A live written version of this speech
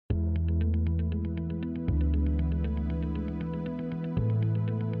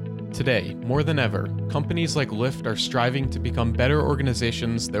Today, more than ever, companies like Lyft are striving to become better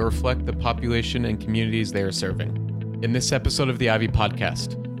organizations that reflect the population and communities they are serving. In this episode of the Ivy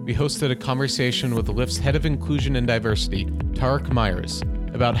Podcast, we hosted a conversation with Lyft's head of inclusion and diversity, Tariq Meyers,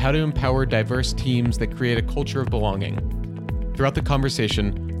 about how to empower diverse teams that create a culture of belonging. Throughout the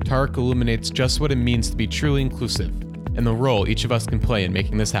conversation, Tariq illuminates just what it means to be truly inclusive and the role each of us can play in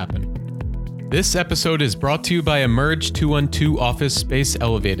making this happen. This episode is brought to you by Emerge 212 Office Space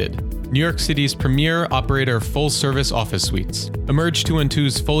Elevated, New York City's premier operator of full-service office suites. Emerge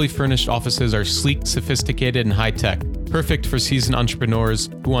 212's fully furnished offices are sleek, sophisticated, and high-tech, perfect for seasoned entrepreneurs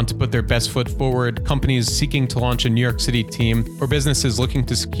who want to put their best foot forward, companies seeking to launch a New York City team, or businesses looking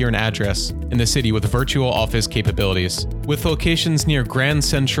to secure an address in the city with virtual office capabilities. With locations near Grand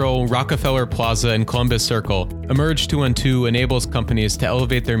Central, Rockefeller Plaza, and Columbus Circle, Emerge 212 enables companies to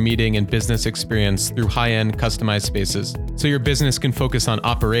elevate their meeting and business experience through high-end customized spaces, so your business can focus on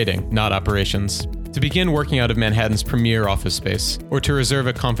operating, not operations. To begin working out of Manhattan's premier office space, or to reserve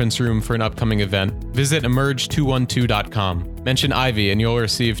a conference room for an upcoming event, visit emerge212.com. Mention Ivy and you'll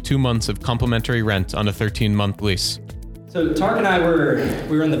receive 2 months of complimentary rent on a 13-month lease. So Tariq and I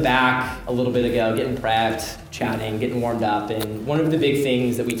were in the back a little bit ago, getting prepped, chatting, getting warmed up, and one of the big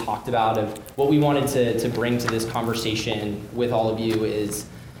things that we talked about of what we wanted to bring to this conversation with all of you is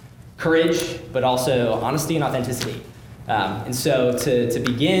courage, but also honesty and authenticity. And so to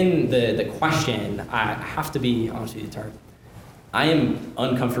begin the question, I have to be honest with you, Tariq. I am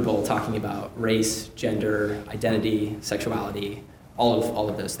uncomfortable talking about race, gender, identity, sexuality, all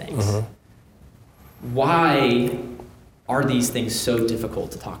of those things. Mm-hmm. Why are these things so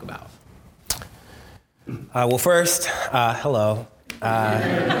difficult to talk about? Well, first, hello.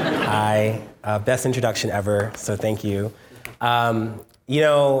 Hi. Best introduction ever, so thank you. They're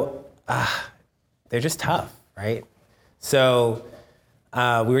just tough, right? So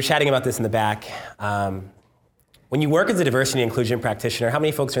we were chatting about this in the back. When you work as a diversity and inclusion practitioner, how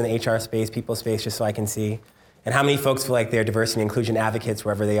many folks are in the HR space, people space, just so I can see? And how many folks feel like they're diversity and inclusion advocates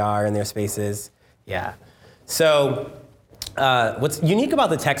wherever they are in their spaces? Yeah. So what's unique about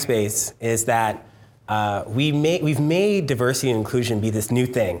the tech space is that we've made diversity and inclusion be this new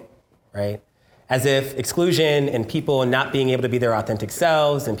thing, right? As if exclusion and people not being able to be their authentic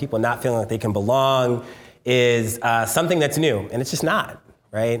selves and people not feeling like they can belong is something that's new, and it's just not,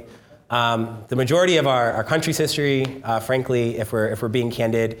 right? The majority of our country's history, frankly, if we're being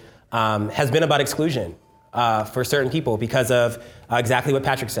candid, has been about exclusion for certain people because of exactly what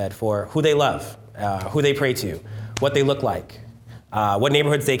Patrick said, for who they love, who they pray to, what they look like, what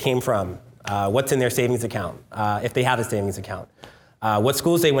neighborhoods they came from, what's in their savings account, if they have a savings account, what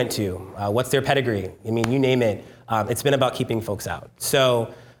schools they went to, what's their pedigree. I mean, you name it, it's been about keeping folks out.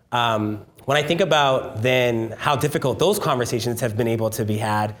 So when I think about then how difficult those conversations have been able to be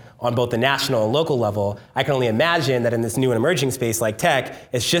had on both the national and local level, I can only imagine that in this new and emerging space like tech,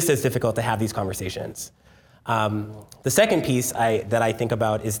 it's just as difficult to have these conversations. The second piece that I think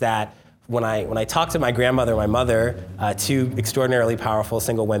about is that when I talk to my grandmother and my mother, two extraordinarily powerful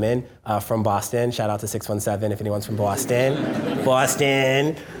single women from Boston, shout out to 617 if anyone's from Boston,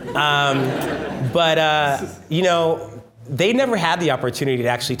 they never had the opportunity to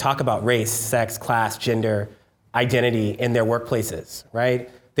actually talk about race, sex, class, gender, identity in their workplaces, right?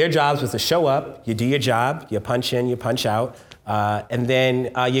 Their jobs was to show up, you do your job, you punch in, you punch out, and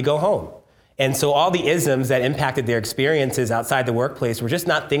then you go home. And so all the isms that impacted their experiences outside the workplace were just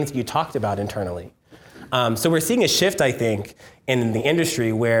not things that you talked about internally. So we're seeing a shift, I think, in the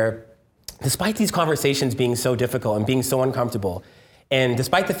industry where despite these conversations being so difficult and being so uncomfortable, and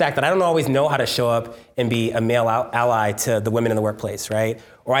despite the fact that I don't always know how to show up and be a male ally to the women in the workplace, right?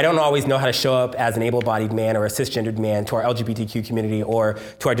 Or I don't always know how to show up as an able-bodied man or a cisgendered man to our LGBTQ community or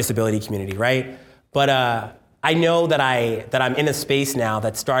to our disability community, right? But I know that I'm in a space now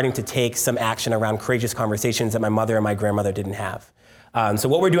that's starting to take some action around courageous conversations that my mother and my grandmother didn't have. So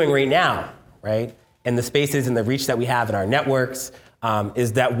what we're doing right now, right, in the spaces and the reach that we have in our networks,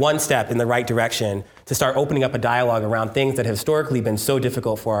 is that one step in the right direction to start opening up a dialogue around things that have historically been so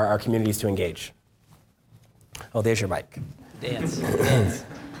difficult for our communities to engage. Oh, there's your mic. Dance.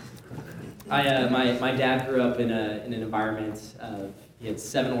 My dad grew up in an environment of, he had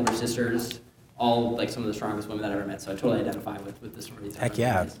 7 older sisters, all like some of the strongest women that I ever met, so I totally identify with the stories. Heck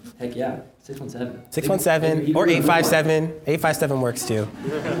yeah. 617. 617 or 857. 857 works too.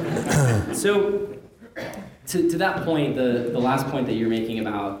 So, to that point, the last point that you're making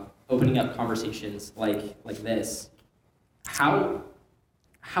about opening up conversations like this, how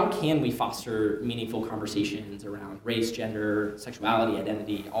can we foster meaningful conversations around race, gender, sexuality,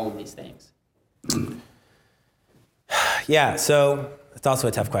 identity, all of these things? Yeah, so it's also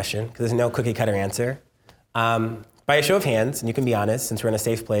a tough question because there's no cookie cutter answer. By a show of hands, and you can be honest, since we're in a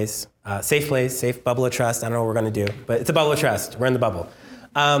safe bubble of trust. I don't know what we're going to do, but it's a bubble of trust. We're in the bubble.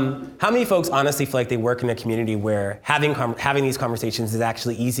 How many folks honestly feel like they work in a community where having these conversations is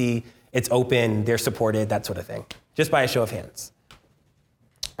actually easy, it's open, they're supported, that sort of thing? Just by a show of hands.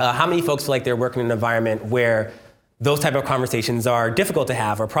 How many folks feel like they're working in an environment where those type of conversations are difficult to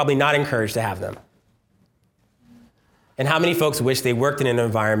have or probably not encouraged to have them? And how many folks wish they worked in an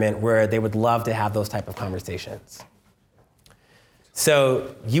environment where they would love to have those type of conversations?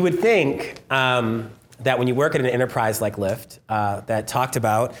 So you would think that when you work at an enterprise like Lyft that talked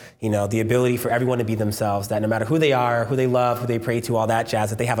about the ability for everyone to be themselves, that no matter who they are, who they love, who they pray to, all that jazz,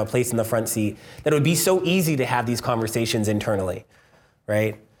 that they have a place in the front seat, that it would be so easy to have these conversations internally,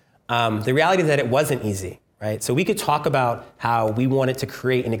 right? The reality is that it wasn't easy, right? So we could talk about how we wanted to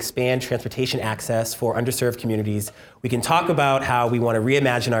create and expand transportation access for underserved communities. We can talk about how we want to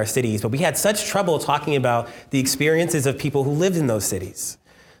reimagine our cities, but we had such trouble talking about the experiences of people who lived in those cities.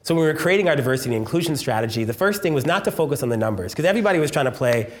 So when we were creating our diversity and inclusion strategy, the first thing was not to focus on the numbers, because everybody was trying to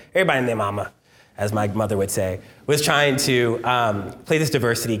play, everybody and their mama, as my mother would say, was trying to play this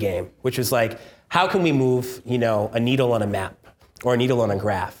diversity game, which was like, how can we move a needle on a map or a needle on a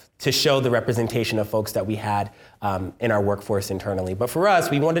graph to show the representation of folks that we had in our workforce internally. But for us,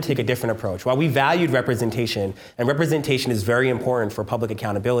 we wanted to take a different approach. While we valued representation, and representation is very important for public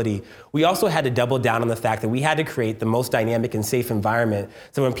accountability, we also had to double down on the fact that we had to create the most dynamic and safe environment.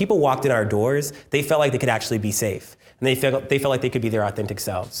 So when people walked in our doors, they felt like they could actually be safe. And they felt like they could be their authentic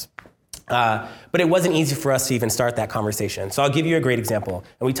selves. But it wasn't easy for us to even start that conversation. So I'll give you a great example.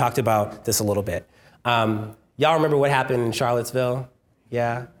 And we talked about this a little bit. Y'all remember what happened in Charlottesville?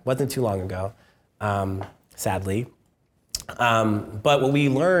 Yeah, wasn't too long ago, sadly. But what we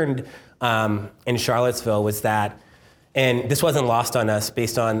learned in Charlottesville was that, and this wasn't lost on us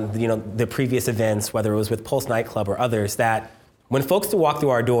based on the previous events, whether it was with Pulse nightclub or others, that when folks walk through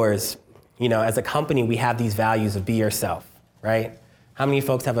our doors, as a company, we have these values of be yourself, right? How many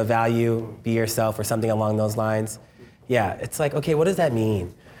folks have a value, be yourself, or something along those lines? Yeah, it's like, okay, what does that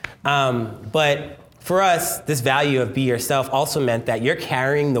mean? But for us, this value of be yourself also meant that you're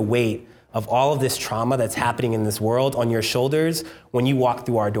carrying the weight of all of this trauma that's happening in this world on your shoulders when you walk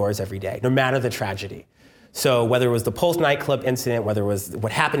through our doors every day, no matter the tragedy. So whether it was the Pulse nightclub incident, whether it was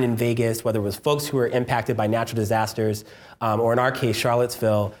what happened in Vegas, whether it was folks who were impacted by natural disasters, or in our case,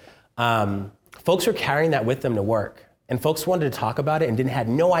 Charlottesville, folks were carrying that with them to work. And folks wanted to talk about it and had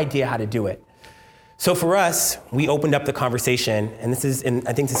no idea how to do it. So for us, we opened up the conversation, and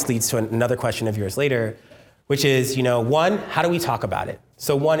I think this leads to another question of yours later, which is, one, how do we talk about it?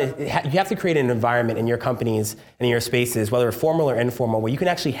 So one, you have to create an environment in your companies and in your spaces, whether formal or informal, where you can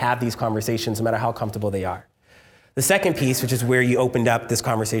actually have these conversations no matter how comfortable they are. The second piece, which is where you opened up this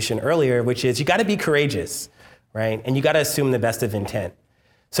conversation earlier, which is you got to be courageous, right? And you got to assume the best of intent.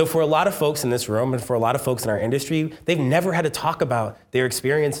 So for a lot of folks in this room and for a lot of folks in our industry, they've never had to talk about their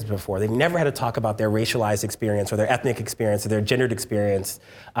experiences before. They've never had to talk about their racialized experience or their ethnic experience or their gendered experience,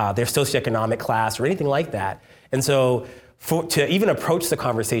 their socioeconomic class or anything like that. And so to even approach the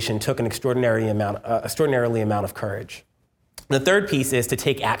conversation took an extraordinary amount of courage. The third piece is to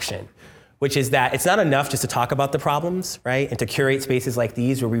take action, which is that it's not enough just to talk about the problems, right? And to curate spaces like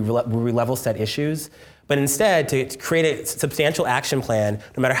these where we level set issues, but instead to create a substantial action plan,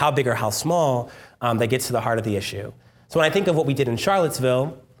 no matter how big or how small, that gets to the heart of the issue. So when I think of what we did in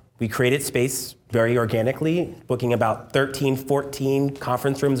Charlottesville, we created space very organically, booking about 13, 14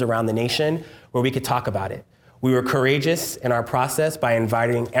 conference rooms around the nation where we could talk about it. We were courageous in our process by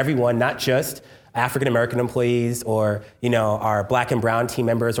inviting everyone, not just African-American employees or our Black and Brown team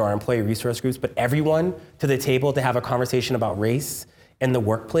members or our employee resource groups, but everyone to the table to have a conversation about race in the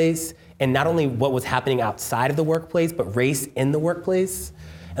workplace, and not only what was happening outside of the workplace, but race in the workplace.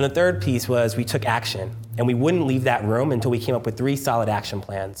 And the third piece was we took action, and we wouldn't leave that room until we came up with 3 solid action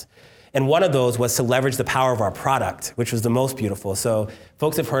plans. And one of those was to leverage the power of our product, which was the most beautiful. So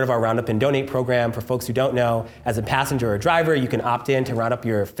folks have heard of our Round Up and Donate program. For folks who don't know, as a passenger or driver, you can opt in to round up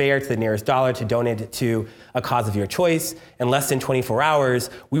your fare to the nearest dollar to donate it to a cause of your choice. In less than 24 hours,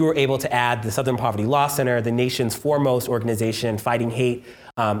 we were able to add the Southern Poverty Law Center, the nation's foremost organization fighting hate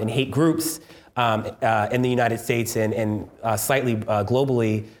and hate groups in the United States and slightly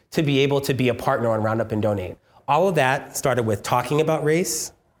globally, to be able to be a partner on Round Up and Donate. All of that started with talking about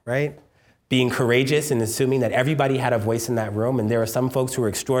race, right? Being courageous and assuming that everybody had a voice in that room, and there are some folks who are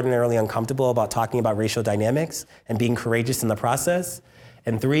extraordinarily uncomfortable about talking about racial dynamics and being courageous in the process.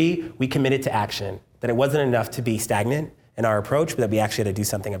 And 3, we committed to action, that it wasn't enough to be stagnant, in our approach, but that we actually had to do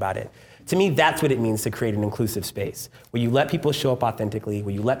something about it. To me, that's what it means to create an inclusive space, where you let people show up authentically,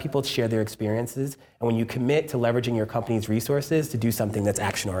 where you let people share their experiences, and when you commit to leveraging your company's resources to do something that's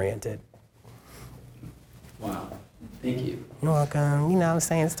action-oriented. Wow, thank you. You're welcome. You know what I'm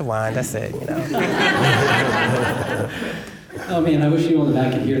saying? It's the wine, that's it, you know. Oh man, I wish you on the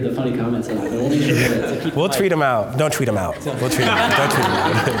back could hear the funny comments on that, but we'll make sure to keep We'll tweet them out. Don't tweet them out. We'll tweet them out. Don't tweet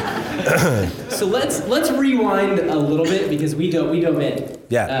them out. So let's rewind a little bit because we don't admit.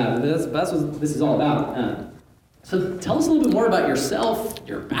 Yeah. That's what this is all about. So tell us a little bit more about yourself,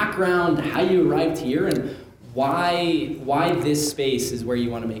 your background, how you arrived here, and why this space is where you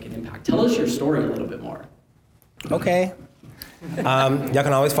want to make an impact. Tell us your story a little bit more. Okay. Y'all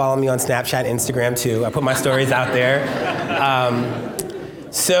can always follow me on Snapchat, Instagram too. I put my stories out there.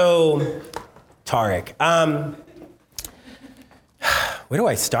 So, Tariq. Where do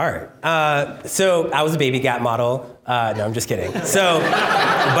I start? So I was a Baby Gap model. No, I'm just kidding. So,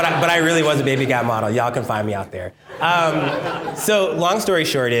 but I really was a Baby Gap model. Y'all can find me out there. So long story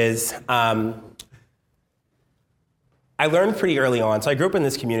short is, I learned pretty early on. So I grew up in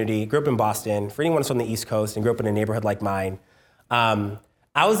this community, grew up in Boston. For anyone who's from the East Coast and grew up in a neighborhood like mine, I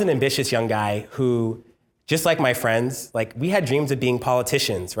was an ambitious young guy who, just like my friends, like we had dreams of being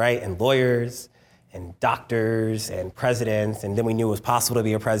politicians, right? And lawyers and doctors and presidents. And then we knew it was possible to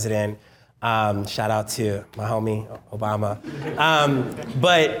be a president. Shout out to my homie, Obama.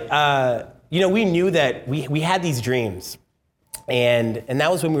 But we knew that we had these dreams. And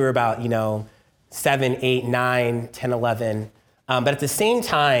that was when we were about, 7, 8, 9, 10, 11. But at the same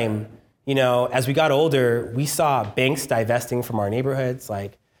time, as we got older, we saw banks divesting from our neighborhoods.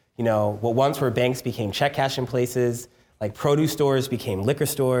 Like, what once were banks became check cashing places. Like produce stores became liquor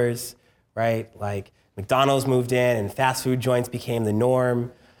stores, right? Like McDonald's moved in and fast food joints became the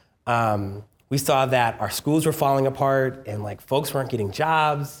norm. We saw that our schools were falling apart and like folks weren't getting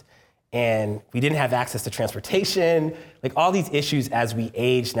jobs and we didn't have access to transportation. Like all these issues as we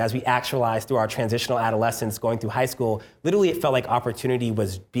aged and as we actualized through our transitional adolescence going through high school, literally it felt like opportunity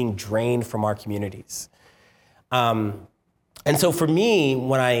was being drained from our communities. And so for me,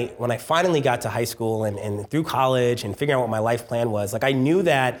 when I finally got to high school and through college and figuring out what my life plan was, like I knew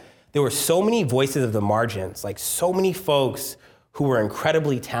that there were so many voices of the margins, like so many folks who were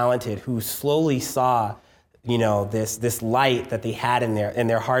incredibly talented, who slowly saw this light that they had in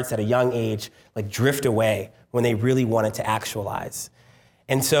their hearts at a young age, like drift away when they really wanted to actualize.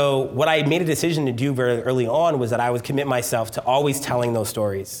 And so what I made a decision to do very early on was that I would commit myself to always telling those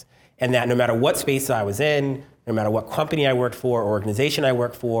stories. And that no matter what space I was in, no matter what company I worked for, or organization I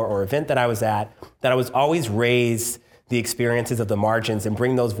worked for, or event that I was at, that I was always raise the experiences of the margins and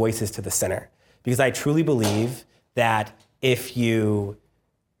bring those voices to the center. Because I truly believe that if you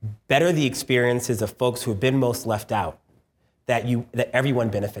better the experiences of folks who have been most left out, that everyone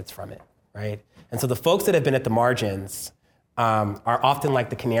benefits from it, right? And so the folks that have been at the margins are often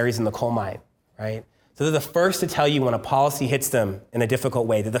like the canaries in the coal mine, right? So they're the first to tell you when a policy hits them in a difficult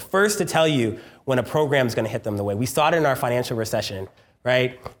way. They're the first to tell you when a program's gonna hit them the way. We saw it in our financial recession,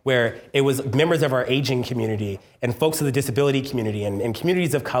 right? Where it was members of our aging community and folks of the disability community and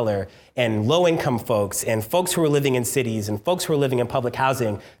communities of color and low-income folks and folks who were living in cities and folks who were living in public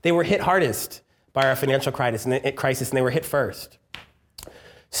housing. They were hit hardest by our financial crisis and they were hit first.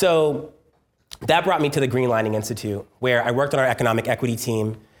 So that brought me to the Green Lining Institute, where I worked on our economic equity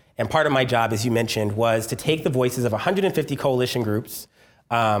team. And part of my job, as you mentioned, was to take the voices of 150 coalition groups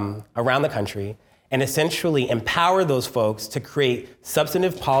around the country and essentially empower those folks to create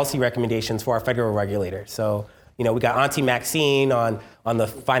substantive policy recommendations for our federal regulator. So, we got Auntie Maxine on the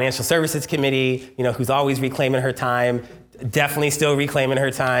Financial Services Committee, who's always reclaiming her time, definitely still reclaiming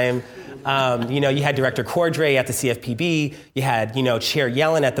her time. You had Director Cordray at the CFPB. You had, Chair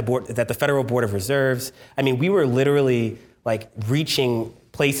Yellen at the Federal Board of Reserves. I mean, we were literally like reaching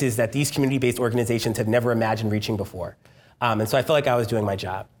places that these community-based organizations had never imagined reaching before. And so I felt like I was doing my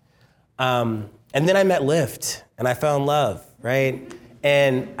job. And then I met Lyft, and I fell in love, right?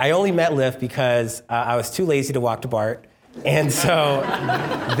 And I only met Lyft because I was too lazy to walk to BART. And so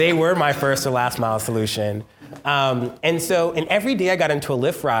they were my first or last mile solution. And every day I got into a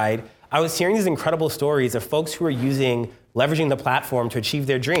Lyft ride, I was hearing these incredible stories of folks who were leveraging the platform to achieve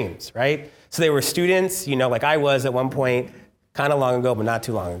their dreams, right? So they were students, like I was at one point, kind of long ago, but not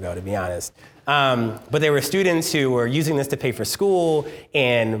too long ago, to be honest. But there were students who were using this to pay for school,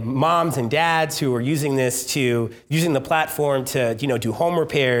 and moms and dads who were using the platform to, do home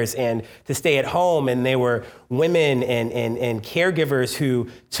repairs and to stay at home. And they were women and caregivers who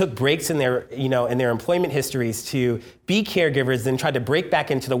took breaks in their employment histories to be caregivers, then tried to break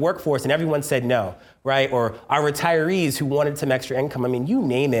back into the workforce, and everyone said no, right? Or our retirees who wanted some extra income. I mean, you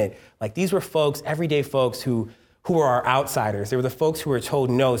name it. Like, these were folks, everyday folks who were our outsiders. They were the folks who were told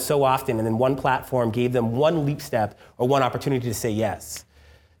no so often, and then one platform gave them one leap step or one opportunity to say yes.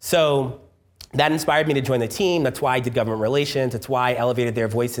 So that inspired me to join the team. That's why I did government relations. That's why I elevated their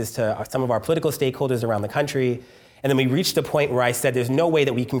voices to some of our political stakeholders around the country. And then we reached a point where I said, there's no way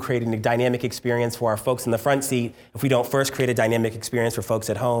that we can create a dynamic experience for our folks in the front seat if we don't first create a dynamic experience for folks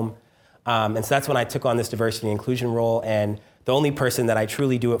at home. And so that's when I took on this diversity and inclusion role. And the only person that I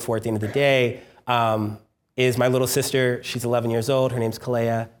truly do it for at the end of the day is my little sister. She's 11 years old. Her name's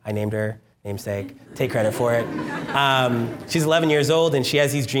Kalea. I named her, namesake. Take credit for it. She's 11 years old, and she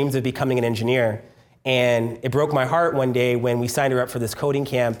has these dreams of becoming an engineer. And it broke my heart one day when we signed her up for this coding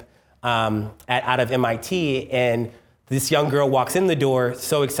camp out of MIT, and this young girl walks in the door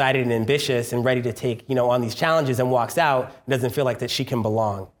so excited and ambitious and ready to take on these challenges, and walks out and doesn't feel like that she can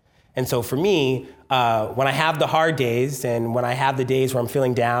belong. And so for me, when I have the hard days and when I have the days where I'm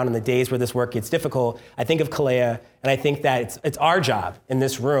feeling down and the days where this work gets difficult, I think of Kalea, and I think that it's our job in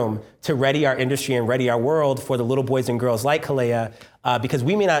this room to ready our industry and ready our world for the little boys and girls like Kalea, because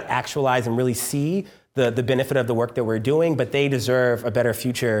we may not actualize and really see the benefit of the work that we're doing, but they deserve a better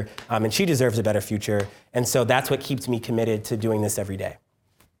future, and she deserves a better future. And so that's what keeps me committed to doing this every day.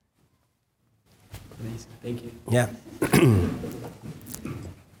 Amazing, thank you. Yeah.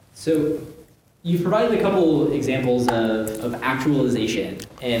 So you've provided a couple examples of actualization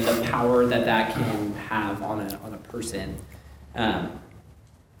and the power that can have on a person.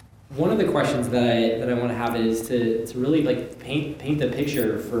 One of the questions that I want to have is to really paint the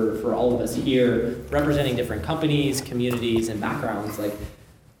picture for all of us here, representing different companies, communities, and backgrounds. Like,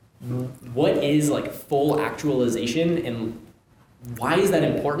 what is full actualization, and why is that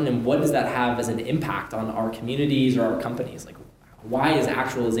important, and what does that have as an impact on our communities or our companies? Like, why is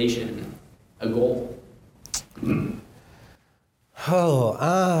actualization a goal?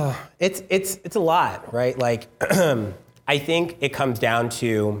 It's a lot, right? Like, I think it comes down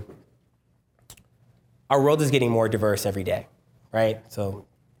to our world is getting more diverse every day, right? So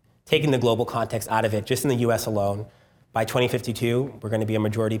taking the global context out of it, just in the US alone, by 2052, we're going to be a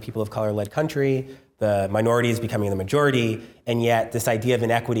majority people of color-led country. The minority is becoming the majority, and yet this idea of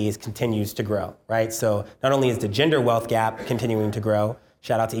inequity continues to grow, right? So not only is the gender wealth gap continuing to grow,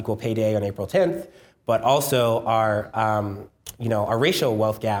 shout out to Equal Pay Day on April 10th, but also our racial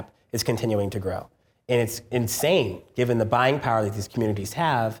wealth gap is continuing to grow. And it's insane, given the buying power that these communities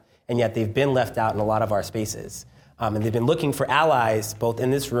have, and yet they've been left out in a lot of our spaces. And they've been looking for allies, both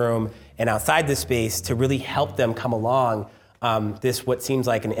in this room and outside this space, to really help them come along this what seems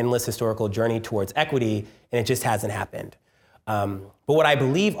like an endless historical journey towards equity, and it just hasn't happened. But what I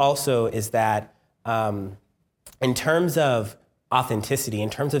believe also is that in terms of authenticity, in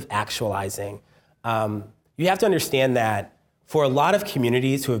terms of actualizing, you have to understand that for a lot of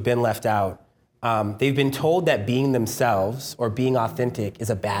communities who have been left out, they've been told that being themselves or being authentic is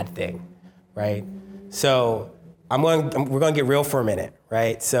a bad thing, right? So we're going to get real for a minute,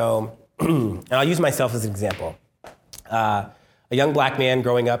 right? So, and I'll use myself as an example. A young black man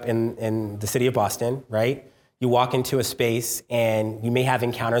growing up in the city of Boston, right? You walk into a space and you may have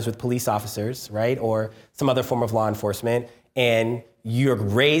encounters with police officers, right? Or some other form of law enforcement, and you're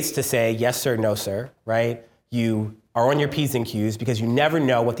raised to say, yes, sir, no, sir, right? You are on your P's and Q's because you never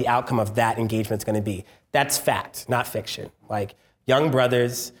know what the outcome of that engagement's gonna be. That's fact, not fiction. Like, young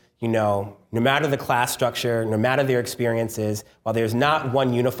brothers, no matter the class structure, no matter their experiences, while there's not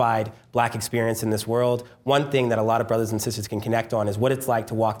one unified black experience in this world, one thing that a lot of brothers and sisters can connect on is what it's like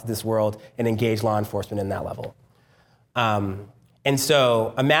to walk through this world and engage law enforcement in that level. And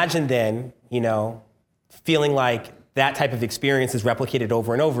so imagine then, feeling like that type of experience is replicated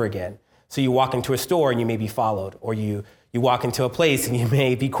over and over again. So you walk into a store and you may be followed, or you walk into a place and you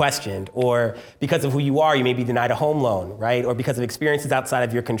may be questioned, or because of who you are, you may be denied a home loan, right? Or because of experiences outside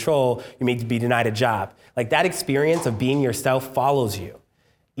of your control, you may be denied a job. Like, that experience of being yourself follows you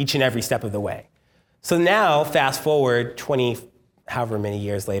each and every step of the way. So now, fast forward 20, however many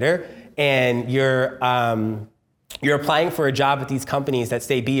years later, and you're applying for a job at these companies that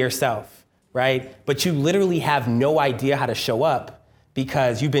say, be yourself, right? But you literally have no idea how to show up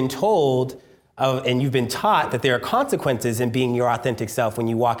because you've been told and you've been taught that there are consequences in being your authentic self when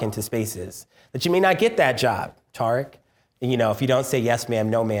you walk into spaces. That you may not get that job, Tariq. If you don't say yes, ma'am,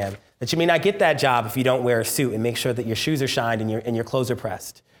 no, ma'am, That you may not get that job if you don't wear a suit and make sure that your shoes are shined and your clothes are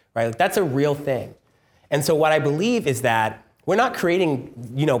pressed, right? Like, that's a real thing. And so what I believe is that we're not creating,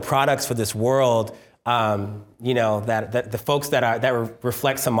 products for this world, that the folks that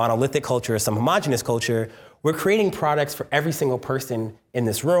reflect some monolithic culture or some homogenous culture. We're creating products for every single person in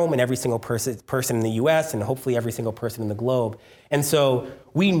this room and every single person in the US and hopefully every single person in the globe. And so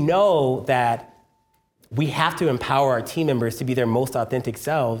we know that we have to empower our team members to be their most authentic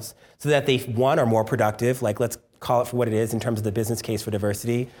selves so that they, one, are more productive, like let's call it for what it is in terms of the business case for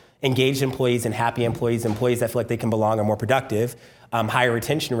diversity. Engaged employees and happy employees that feel like they can belong are more productive, higher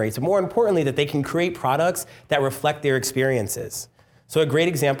retention rates, but more importantly, that they can create products that reflect their experiences. So a great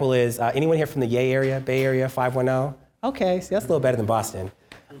example is, anyone here from the Bay Area, 510? Okay, see, that's a little better than Boston.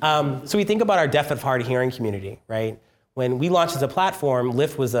 So we think about our deaf of hard of hearing community, right? When we launched as a platform,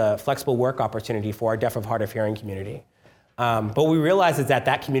 Lyft was a flexible work opportunity for our deaf of hard of hearing community. But what we realized is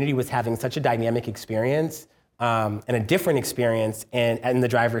that community was having such a dynamic experience and a different experience in the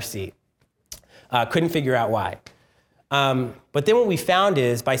driver's seat. Couldn't figure out why. But then what we found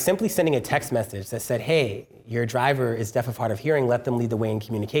is by simply sending a text message that said, hey, your driver is deaf of hard of hearing, let them lead the way in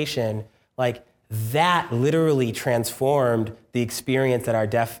communication, like that literally transformed the experience that our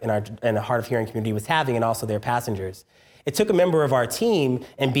deaf and hard of hearing community was having and also their passengers. It took a member of our team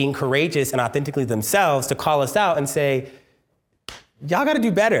and being courageous and authentically themselves to call us out and say, y'all gotta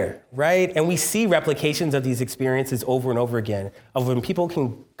do better, right? And we see replications of these experiences over and over again of when people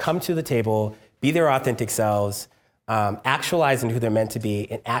can come to the table, be their authentic selves, actualize into who they're meant to be,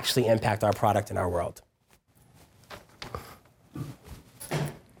 and actually impact our product and our world.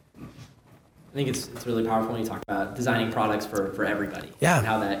 I think it's really powerful when you talk about designing products for everybody. Yeah. And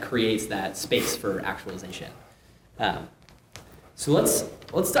how that creates that space for actualization. So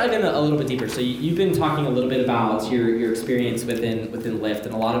let's dive in a little bit deeper. So you've been talking a little bit about your experience within Lyft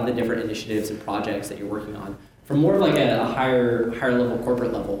and a lot of the different initiatives and projects that you're working on. From more of like a higher level,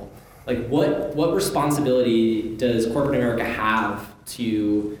 corporate level, like what responsibility does corporate America have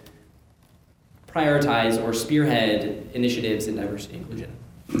to prioritize or spearhead initiatives in diversity and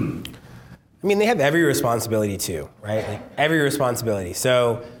inclusion? I mean, they have every responsibility too, right? Like every responsibility.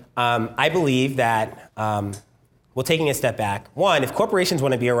 So I believe that, well, taking a step back, one, if corporations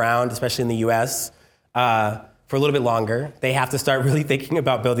want to be around, especially in the US, for a little bit longer, they have to start really thinking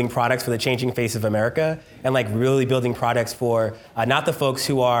about building products for the changing face of America and like really building products for not the folks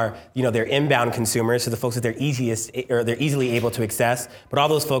who are, their inbound consumers, so the folks that they're easily able to access, but all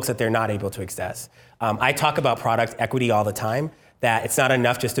those folks that they're not able to access. I talk about product equity all the time, that it's not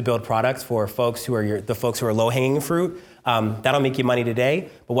enough just to build products for folks who are the folks who are low-hanging fruit. That'll make you money today,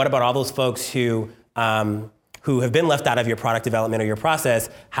 but what about all those folks who have been left out of your product development or your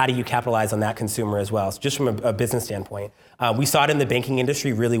process? How do you capitalize on that consumer as well? So just from a business standpoint. We saw it in the banking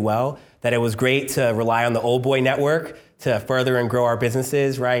industry really well, that it was great to rely on the old boy network to further and grow our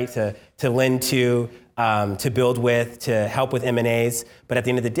businesses, right? To lend to build with, to help with M&As. But at the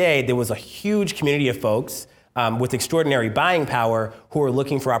end of the day, there was a huge community of folks with extraordinary buying power who are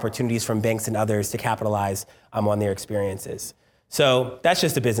looking for opportunities from banks and others to capitalize on their experiences. So that's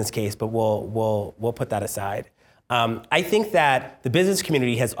just a business case, but we'll put that aside. I think that the business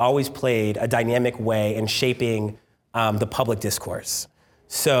community has always played a dynamic way in shaping the public discourse.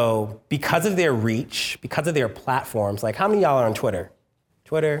 So because of their reach, because of their platforms, like how many of y'all are on Twitter?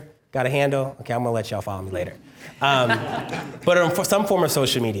 Twitter, got a handle? Okay, I'm gonna let y'all follow me later. But on some form of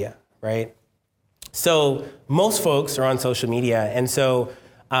social media, right? So most folks are on social media, and so,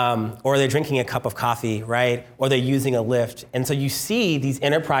 or they're drinking a cup of coffee, right? Or they're using a Lyft. And so you see these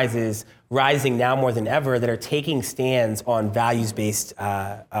enterprises rising now more than ever that are taking stands on values-based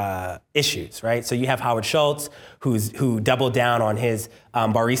issues, right? So you have Howard Schultz, who doubled down on his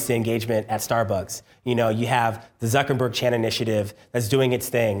barista engagement at Starbucks. You have the Zuckerberg Chan Initiative that's doing its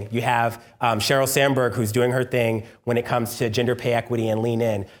thing. You have Sheryl Sandberg, who's doing her thing when it comes to gender pay equity and lean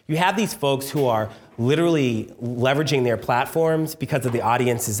in. You have these folks who are literally leveraging their platforms because of the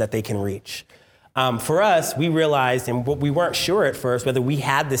audiences that they can reach. For us, we realized, and we weren't sure at first whether we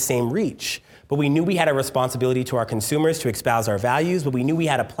had the same reach, but we knew we had a responsibility to our consumers to espouse our values, but we knew we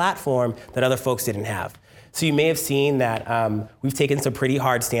had a platform that other folks didn't have. So you may have seen that we've taken some pretty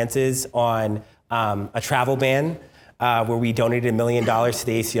hard stances on a travel ban, where we donated $1 million to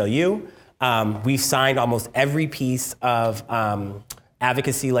the ACLU. We've signed almost every piece of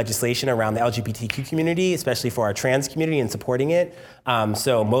advocacy legislation around the LGBTQ community, especially for our trans community and supporting it.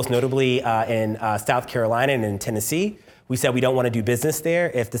 So most notably in South Carolina and in Tennessee, we said we don't want to do business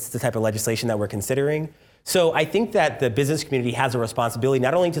there if this is the type of legislation that we're considering. So I think that the business community has a responsibility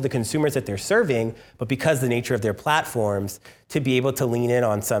not only to the consumers that they're serving, but because of the nature of their platforms, to be able to lean in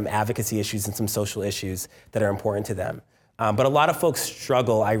on some advocacy issues and some social issues that are important to them. But a lot of folks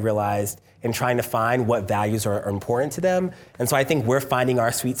struggle, I realized, in trying to find what values are important to them. And so I think we're finding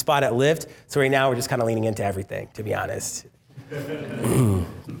our sweet spot at Lyft. So right now we're just kind of leaning into everything, to be honest. I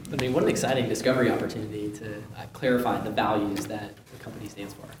mean, what an exciting discovery opportunity to clarify the values that the company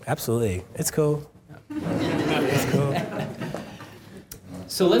stands for. Absolutely. It's cool. It's cool.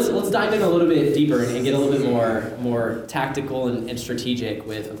 So let's dive in a little bit deeper and get a little bit more tactical and strategic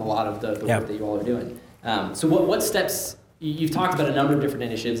with a lot of the work that you all are doing. So what steps, you've talked about a number of different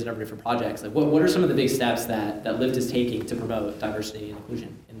initiatives, a number of different projects. Like what are some of the big steps that Lyft is taking to promote diversity and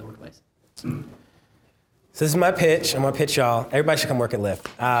inclusion in the workplace? So this is my pitch. I'm gonna pitch y'all. Everybody should come work at Lyft.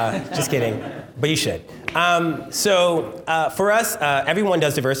 Just kidding, but you should. For us, everyone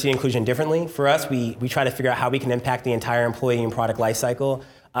does diversity and inclusion differently. For us, we try to figure out how we can impact the entire employee and product lifecycle.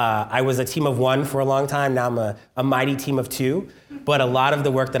 I was a team of one for a long time. Now I'm a mighty team of two. But a lot of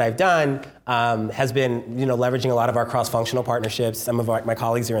the work that I've done has been, leveraging a lot of our cross-functional partnerships. Some of my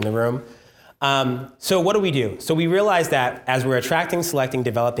colleagues are in the room. So what do? So we realized that as we're attracting, selecting,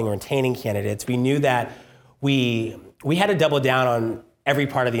 developing, and retaining candidates, we knew that we had to double down on every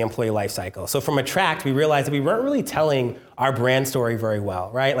part of the employee life cycle. So from Attract, we realized that we weren't really telling our brand story very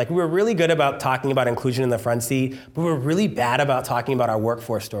well, right? Like we were really good about talking about inclusion in the front seat, but we were really bad about talking about our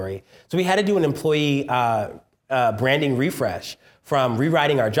workforce story. So we had to do an employee branding refresh, from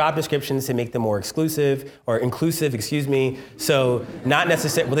rewriting our job descriptions to make them more inclusive. So not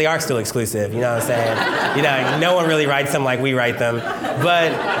necessarily, well, they are still exclusive, you know what I'm saying? No one really writes them like we write them.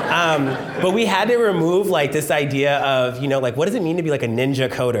 But we had to remove like this idea of, what does it mean to be like a ninja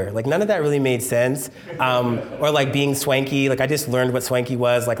coder? Like none of that really made sense. Or like being swanky. Like I just learned what swanky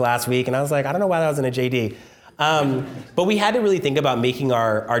was like last week and I was like, I don't know why that was in a JD. But we had to really think about making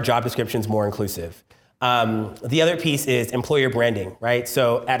our job descriptions more inclusive. The other piece is employer branding, right?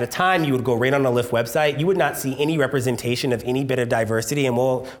 So at a time you would go right on the Lyft website, you would not see any representation of any bit of diversity, and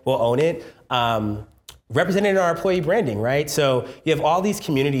we'll own it, represented in our employee branding, right? So you have all these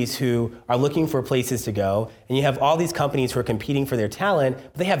communities who are looking for places to go, and you have all these companies who are competing for their talent,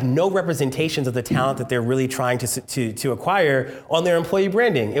 but they have no representations of the talent that they're really trying to acquire on their employee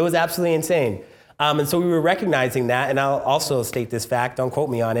branding. It was absolutely insane. And so we were recognizing that, and I'll also state this fact, don't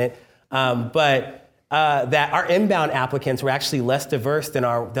quote me on it, that our inbound applicants were actually less diverse than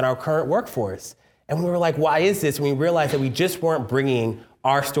our current workforce. And we were like, why is this? And we realized that we just weren't bringing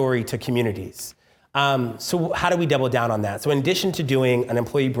our story to communities. So how do we double down on that? So in addition to doing an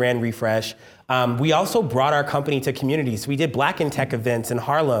employee brand refresh, we also brought our company to communities. We did Black in Tech events in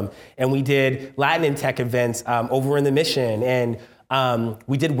Harlem, and we did Latin in Tech events over in the Mission, and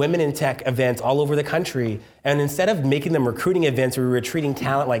we did Women in Tech events all over the country. And instead of making them recruiting events where we were treating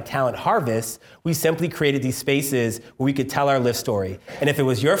talent like talent harvests, we simply created these spaces where we could tell our Lyft story. And if it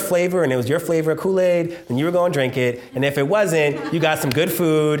was your flavor and it was your flavor of Kool-Aid, then you were going to drink it. And if it wasn't, you got some good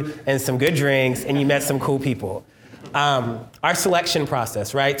food and some good drinks and you met some cool people. Our selection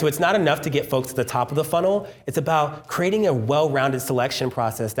process, right? So it's not enough to get folks to the top of the funnel. It's about creating a well-rounded selection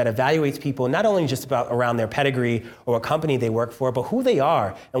process that evaluates people not only just around their pedigree or what company they work for, but who they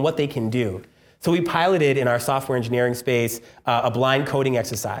are and what they can do. So we piloted in our software engineering space a blind coding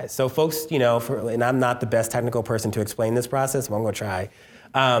exercise. So folks, and I'm not the best technical person to explain this process, but I'm going to try.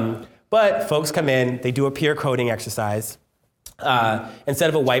 But folks come in, they do a peer coding exercise. Instead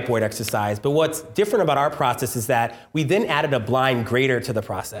of a whiteboard exercise. But what's different about our process is that we then added a blind grader to the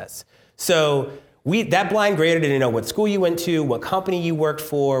process. So that blind grader didn't know what school you went to, what company you worked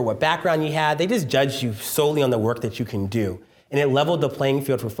for, what background you had. They just judged you solely on the work that you can do. And it leveled the playing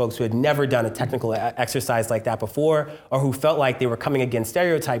field for folks who had never done a technical exercise like that before, or who felt like they were coming against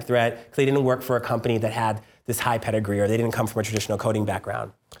stereotype threat because they didn't work for a company that had this high pedigree, or they didn't come from a traditional coding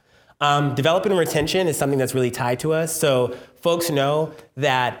background. Development and retention is something that's really tied to us. So folks know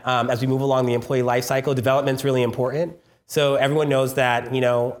that as we move along the employee life cycle, development's really important. So everyone knows that,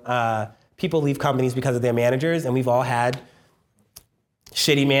 people leave companies because of their managers, and we've all had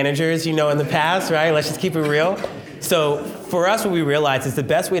shitty managers, in the past, right? Let's just keep it real. So for us, what we realized is the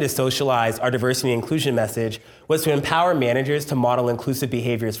best way to socialize our diversity and inclusion message was to empower managers to model inclusive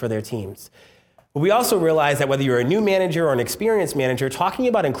behaviors for their teams. But we also realized that whether you're a new manager or an experienced manager, talking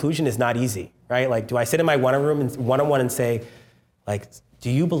about inclusion is not easy, right? Like, do I sit in my one-on-one and say, like, do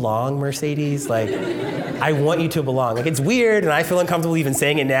you belong, Mercedes? Like, I want you to belong. Like, it's weird, and I feel uncomfortable even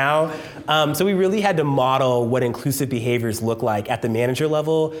saying it now. So we really had to model what inclusive behaviors look like at the manager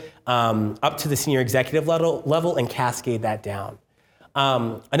level, up to the senior executive level, and cascade that down.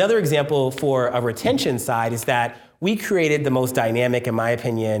 Another example for a retention side is that we created the most dynamic, in my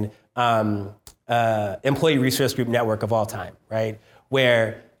opinion, employee resource group network of all time, right?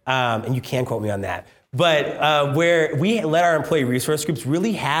 Where, and you can quote me on that, but where we let our employee resource groups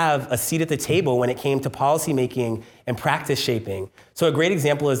really have a seat at the table when it came to policy making and practice shaping. So a great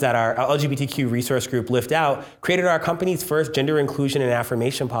example is that our LGBTQ resource group, Lyft Out, created our company's first gender inclusion and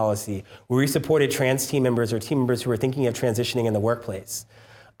affirmation policy, where we supported trans team members or team members who were thinking of transitioning in the workplace.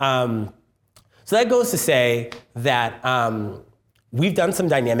 So that goes to say that we've done some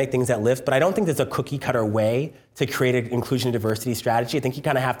dynamic things at Lyft, but I don't think there's a cookie cutter way to create an inclusion and diversity strategy. I think you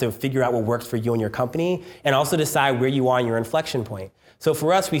kind of have to figure out what works for you and your company and also decide where you are in your inflection point. So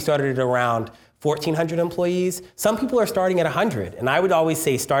for us, we started at around 1,400 employees. Some people are starting at 100, and I would always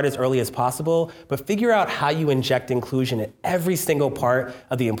say start as early as possible, but figure out how you inject inclusion at every single part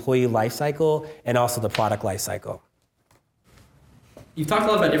of the employee life cycle and also the product life cycle. You've talked a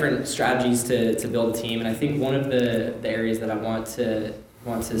lot about different strategies to build a team, and I think one of the areas that I want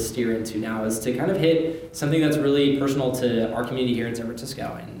to steer into now is to kind of hit something that's really personal to our community here in San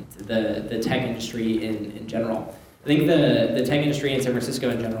Francisco and the tech industry in general. I think the tech industry in San Francisco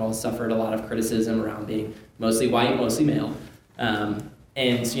in general has suffered a lot of criticism around being mostly white, mostly male.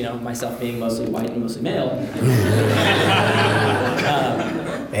 And myself being mostly white and mostly male.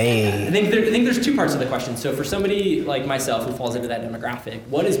 Hey. I think there's two parts of the question. So for somebody like myself who falls into that demographic,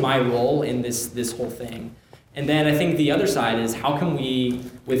 what is my role in this whole thing? And then I think the other side is how can we,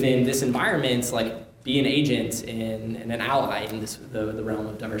 within this environment, be an agent and an ally in the realm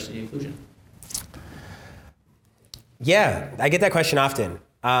of diversity and inclusion? Yeah, I get that question often.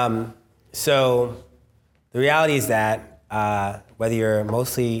 So the reality is that whether you're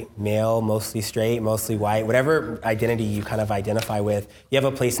mostly male, mostly straight, mostly white, whatever identity you kind of identify with, you have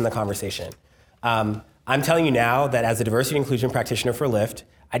a place in the conversation. I'm telling you now that as a diversity and inclusion practitioner for Lyft,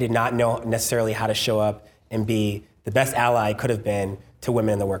 I did not know necessarily how to show up and be the best ally I could have been to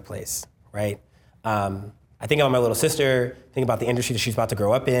women in the workplace, right? I think about my little sister, think about the industry that she's about to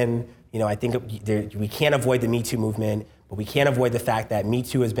grow up in. I think we can't avoid the Me Too movement, but we can't avoid the fact that Me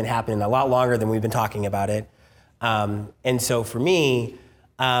Too has been happening a lot longer than we've been talking about it. And so for me,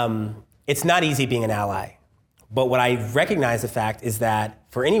 it's not easy being an ally. But what I recognize the fact is that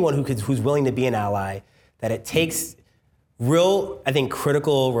for anyone who's willing to be an ally, that it takes real, I think,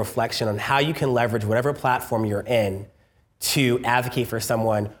 critical reflection on how you can leverage whatever platform you're in to advocate for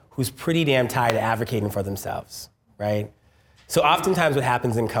someone who's pretty damn tired of advocating for themselves, right? So oftentimes what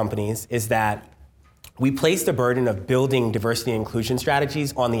happens in companies is that we place the burden of building diversity and inclusion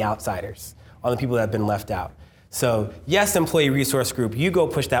strategies on the outsiders, on the people that have been left out. So yes, employee resource group, you go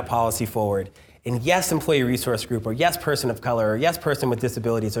push that policy forward. And yes, employee resource group, or yes, person of color, or yes, person with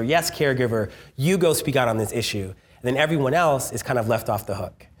disabilities, or yes, caregiver, you go speak out on this issue. And then everyone else is kind of left off the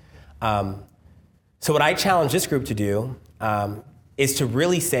hook. So what I challenge this group to do is to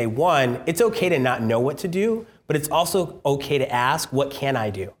really say, one, it's okay to not know what to do, but it's also okay to ask, what can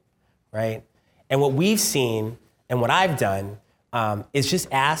I do, right? And what we've seen and what I've done is just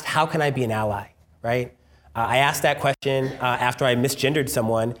asked, how can I be an ally, right? I asked that question after I misgendered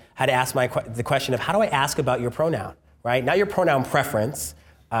someone, had to ask the question of how do I ask about your pronoun, right? Not your pronoun preference,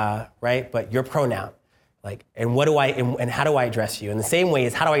 right? But your pronoun. And what do and how do I address you? In the same way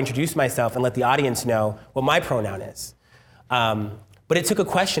is how do I introduce myself and let the audience know what my pronoun is? But it took a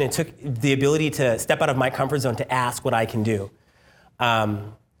question, it took the ability to step out of my comfort zone to ask what I can do.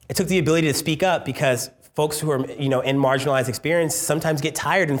 It took the ability to speak up because folks who are in marginalized experience sometimes get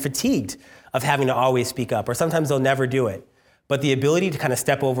tired and fatigued of having to always speak up, or sometimes they'll never do it. But the ability to kind of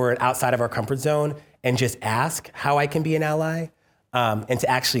step over it outside of our comfort zone and just ask how I can be an ally, and to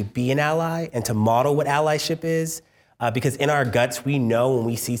actually be an ally and to model what allyship is, because in our guts, we know when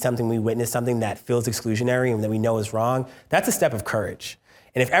we see something, we witness something that feels exclusionary and that we know is wrong, that's a step of courage.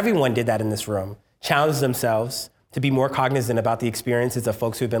 And if everyone did that in this room, challenged themselves to be more cognizant about the experiences of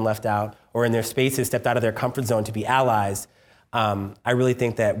folks who have been left out or in their spaces, stepped out of their comfort zone to be allies, I really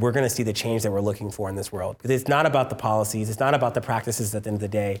think that we're gonna see the change that we're looking for in this world. Because it's not about the policies, it's not about the practices at the end of the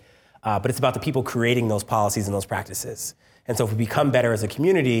day, but it's about the people creating those policies and those practices. And so if we become better as a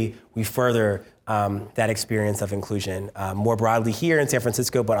community, we further that experience of inclusion more broadly here in San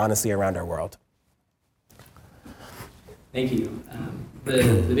Francisco, but honestly around our world. Thank you.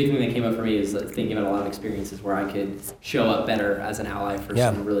 The big thing that came up for me is thinking about a lot of experiences where I could show up better as an ally for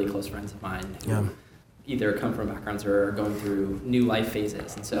some really close friends of mine who either come from backgrounds or are going through new life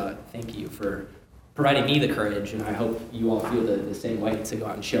phases. And so thank you for providing me the courage, and I hope you all feel the same way to go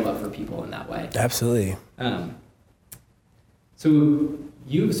out and show up for people in that way. Absolutely. So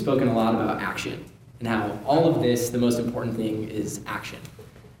you've spoken a lot about action and how all of this, the most important thing is action.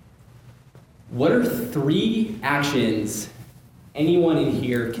 What are 3 actions anyone in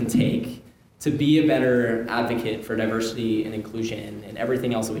here can take to be a better advocate for diversity and inclusion and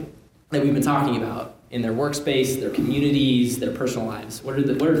everything else that we've been talking about in their workspace, their communities, their personal lives? What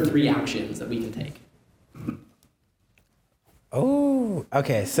are 3 actions that we can take? Oh,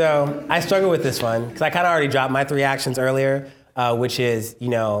 okay. So I struggle with this one because I kind of already dropped my 3 actions earlier, which is,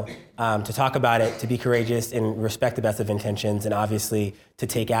 to talk about it, to be courageous and respect the best of intentions, and obviously to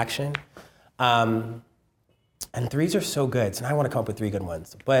take action. And 3s are so good, so now I want to come up with 3 good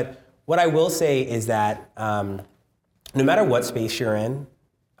ones. But what I will say is that no matter what space you're in,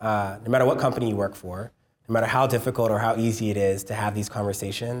 no matter what company you work for, no matter how difficult or how easy it is to have these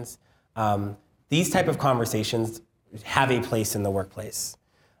conversations, these type of conversations have a place in the workplace.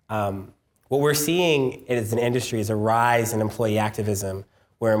 What we're seeing as an industry is a rise in employee activism,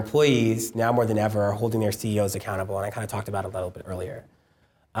 where employees, now more than ever, are holding their CEOs accountable, and I kind of talked about it a little bit earlier,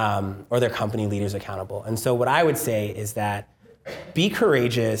 or their company leaders accountable. And so what I would say is that be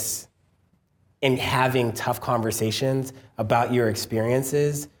courageous in having tough conversations about your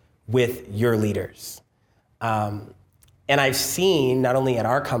experiences with your leaders. And I've seen, not only at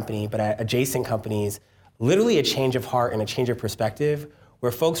our company, but at adjacent companies, literally a change of heart and a change of perspective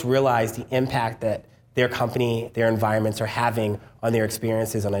where folks realize the impact that their company, their environments are having on their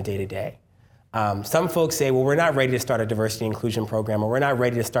experiences on a day-to-day. Some folks say, well, we're not ready to start a diversity and inclusion program, or we're not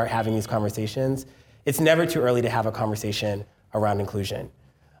ready to start having these conversations. It's never too early to have a conversation around inclusion.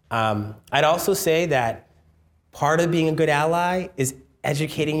 I'd also say that part of being a good ally is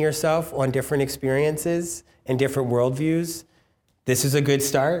educating yourself on different experiences and different worldviews. This is a good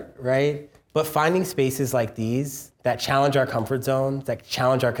start, right? But finding spaces like these that challenge our comfort zones, that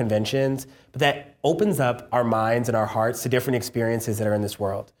challenge our conventions, but that opens up our minds and our hearts to different experiences that are in this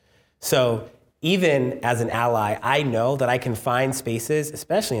world. So even as an ally, I know that I can find spaces,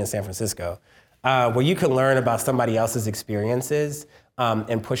 especially in San Francisco, where you can learn about somebody else's experiences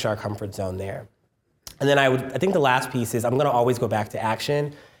and push our comfort zone there. And then I think the last piece is I'm gonna always go back to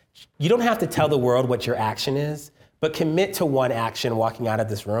action. You don't have to tell the world what your action is, but commit to one action walking out of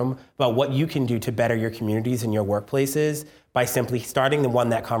this room about what you can do to better your communities and your workplaces by simply starting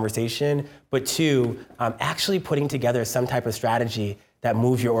that conversation, but 2, actually putting together some type of strategy that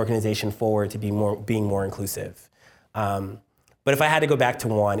moves your organization forward to being more inclusive. But if I had to go back to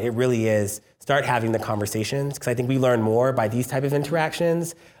 1, it really is start having the conversations, because I think we learn more by these type of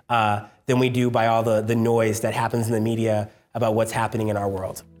interactions than we do by all the noise that happens in the media about what's happening in our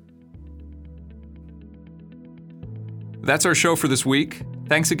world. That's our show for this week.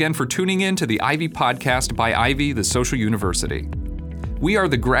 Thanks again for tuning in to the Ivy Podcast by Ivy, the social university. We are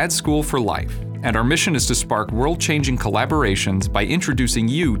the Grad School for Life, and our mission is to spark world-changing collaborations by introducing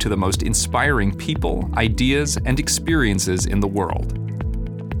you to the most inspiring people, ideas, and experiences in the world.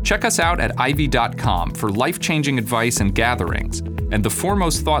 Check us out at ivy.com for life-changing advice and gatherings, and the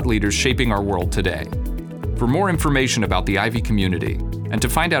foremost thought leaders shaping our world today. For more information about the Ivy community, and to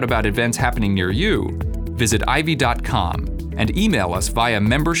find out about events happening near you, visit ivy.com and email us via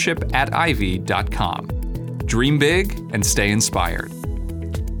membership@ivy.com. Dream big and stay inspired.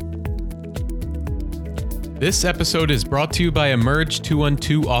 This episode is brought to you by Emerge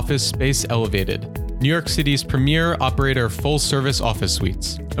 212 Office Space Elevated, New York City's premier operator of full-service office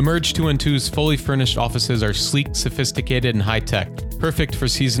suites. Emerge 212's fully furnished offices are sleek, sophisticated, and high-tech, perfect for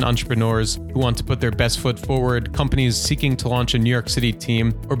seasoned entrepreneurs who want to put their best foot forward, companies seeking to launch a New York City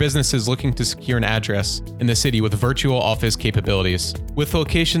team, or businesses looking to secure an address in the city with virtual office capabilities. With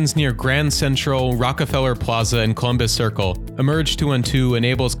locations near Grand Central, Rockefeller Plaza, and Columbus Circle, Emerge 212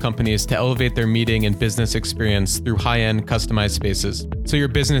 enables companies to elevate their meeting and business experience through high-end, customized spaces, so your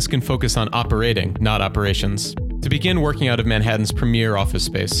business can focus on operating, not operations. To begin working out of Manhattan's premier office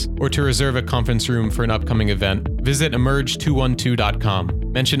space, or to reserve a conference room for an upcoming event, visit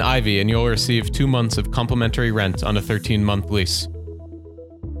emerge212.com. Mention Ivy and you'll receive 2 months of complimentary rent on a 13-month lease.